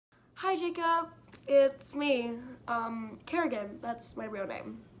Hi Jacob, it's me, Kerrigan, that's my real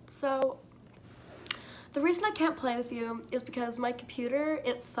name. So, the reason I can't play with you is because my computer,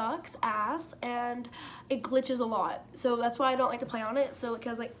 it sucks ass and it glitches a lot. So that's why I don't like to play on it. So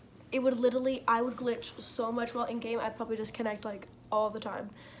because like, I would glitch so much while in game, I'd probably disconnect like all the time.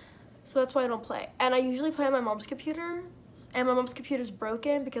 So that's why I don't play. And I usually play on my mom's computer, and my mom's computer's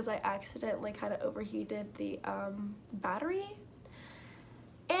broken because I accidentally kind of overheated the battery.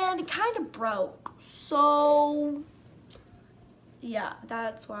 And it kind of broke, so yeah,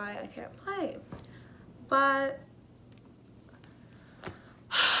 that's why I can't play. But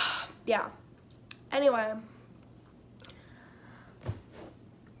yeah, anyway,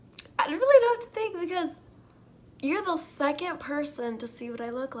 I don't really know what to think because you're the second person to see what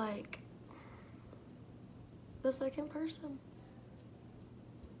I look like. The second person.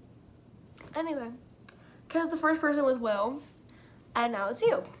 Anyway, because the first person was Will, and now it's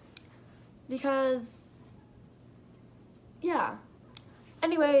you. Because, yeah.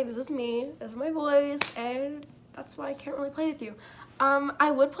 Anyway, this is me, this is my voice, and that's why I can't really play with you. I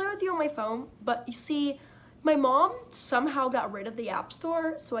would play with you on my phone, but you see, my mom somehow got rid of the App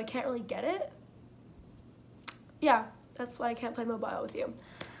Store, so I can't really get it. Yeah, that's why I can't play mobile with you.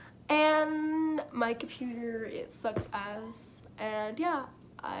 And my computer, it sucks ass, and yeah,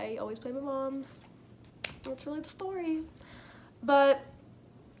 I always play my mom's. That's really the story. But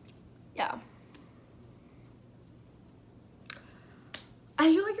yeah.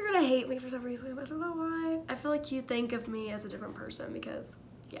 I feel like you're gonna hate me for some reason. I don't know why. I feel like you think of me as a different person because,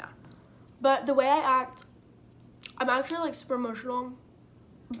 yeah. But the way I act, I'm actually like super emotional.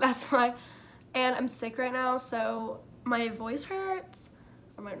 That's why. And I'm sick right now, so my voice hurts.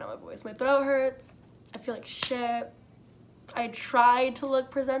 Or not my voice, my throat hurts. I feel like shit. I tried to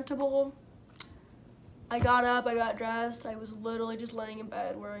look presentable. I got up, I got dressed. I was literally just laying in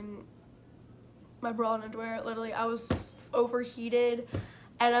bed wearing my bra and underwear. Literally, I was overheated,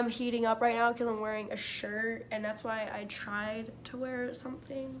 and I'm heating up right now because I'm wearing a shirt, and that's why I tried to wear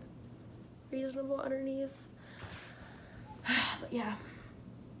something reasonable underneath. But yeah.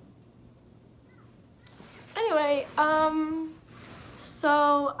 Anyway,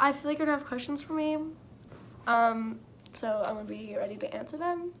 so I feel like you're gonna have questions for me. So I'm gonna be ready to answer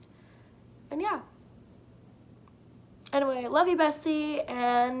them. And yeah. Anyway, love you, bestie,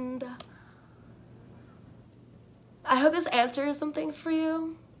 and I hope this answers some things for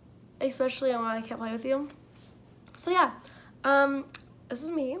you, especially on why I can't play with you. So yeah, this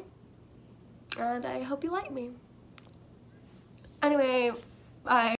is me, and I hope you like me. Anyway, bye.